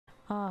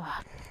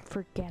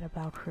Forget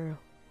about her.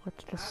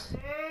 Let's just...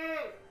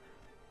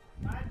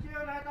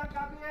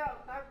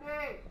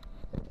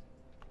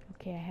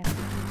 Okay, I have to do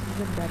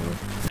something better.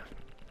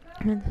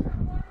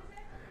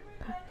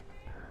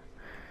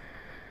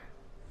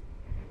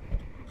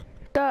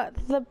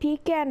 The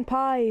pecan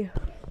pie.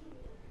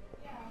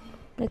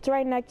 It's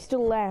right next to the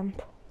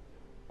lamp.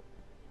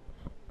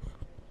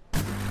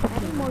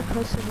 Adding more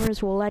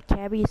customers will let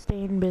Cabby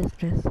stay in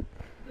business.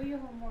 Do your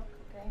homework,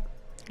 okay?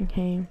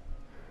 Okay.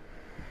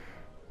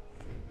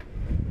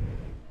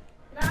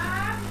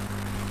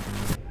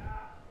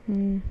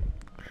 And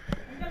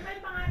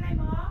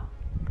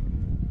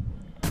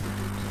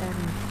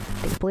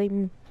they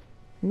blame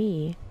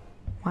me.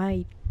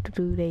 Why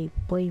do they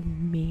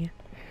blame me?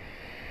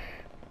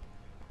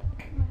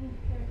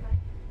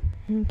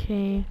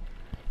 Okay.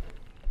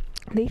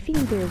 They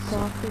think they're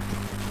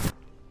prophets.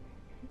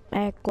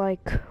 Act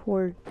like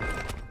we're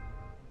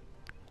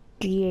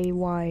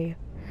GAY.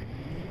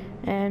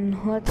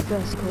 And let's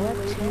just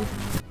collect it,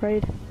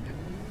 right?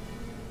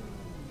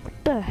 What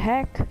the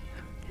heck?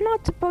 I'm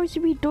not supposed to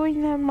be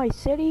doing that in my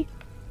city.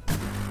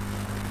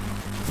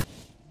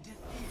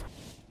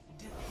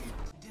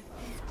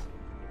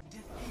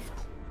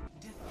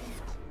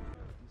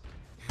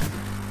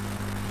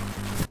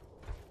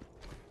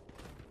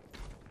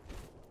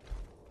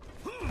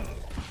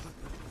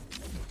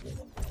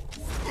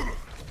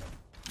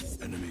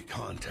 Enemy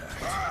contact.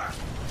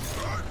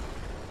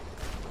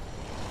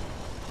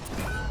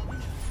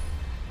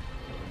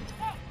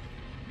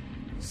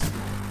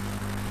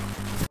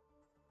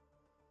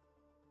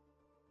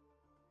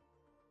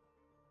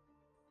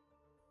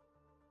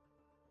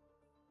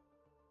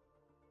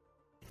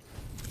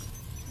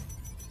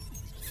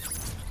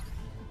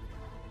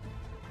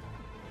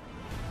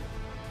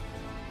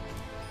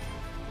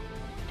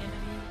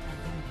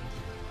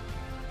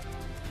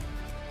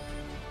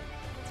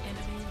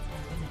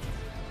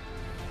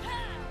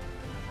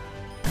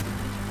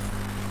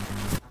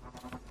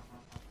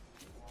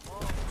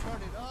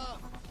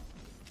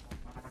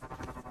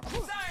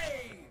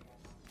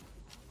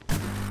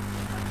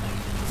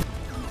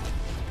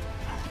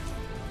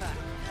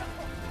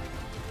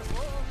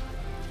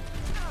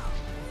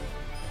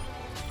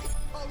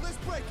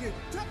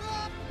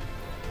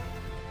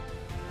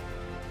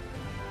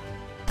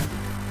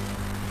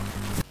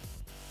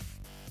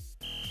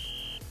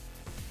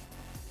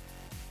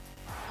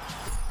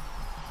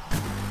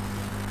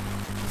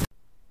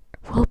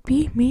 Will it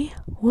be me?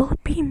 Will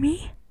it be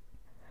me?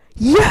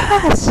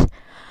 Yes!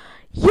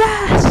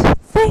 Yes!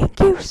 Thank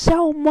you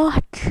so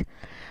much!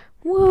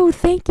 Woo!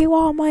 Thank you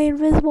all my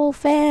invisible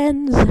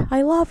fans!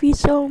 I love you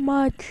so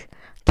much!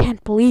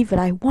 Can't believe it,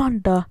 I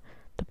won the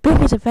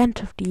biggest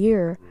event of the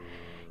year.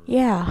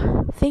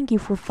 Yeah, thank you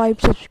for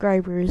 5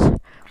 subscribers.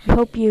 I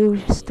hope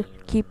you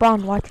keep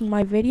on watching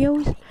my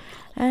videos.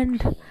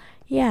 And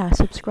yeah,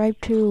 subscribe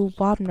to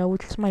Bobno,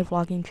 which is my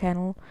vlogging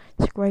channel.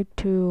 Subscribe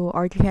to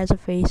RG Has a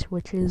Face,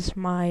 which is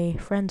my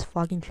friend's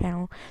vlogging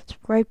channel.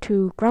 Subscribe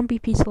to Grumpy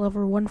Pizza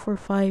Lover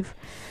 145,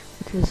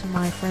 which is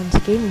my friend's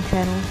gaming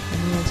channel.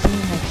 And we'll see you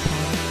next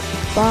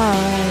time.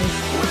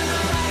 Bye!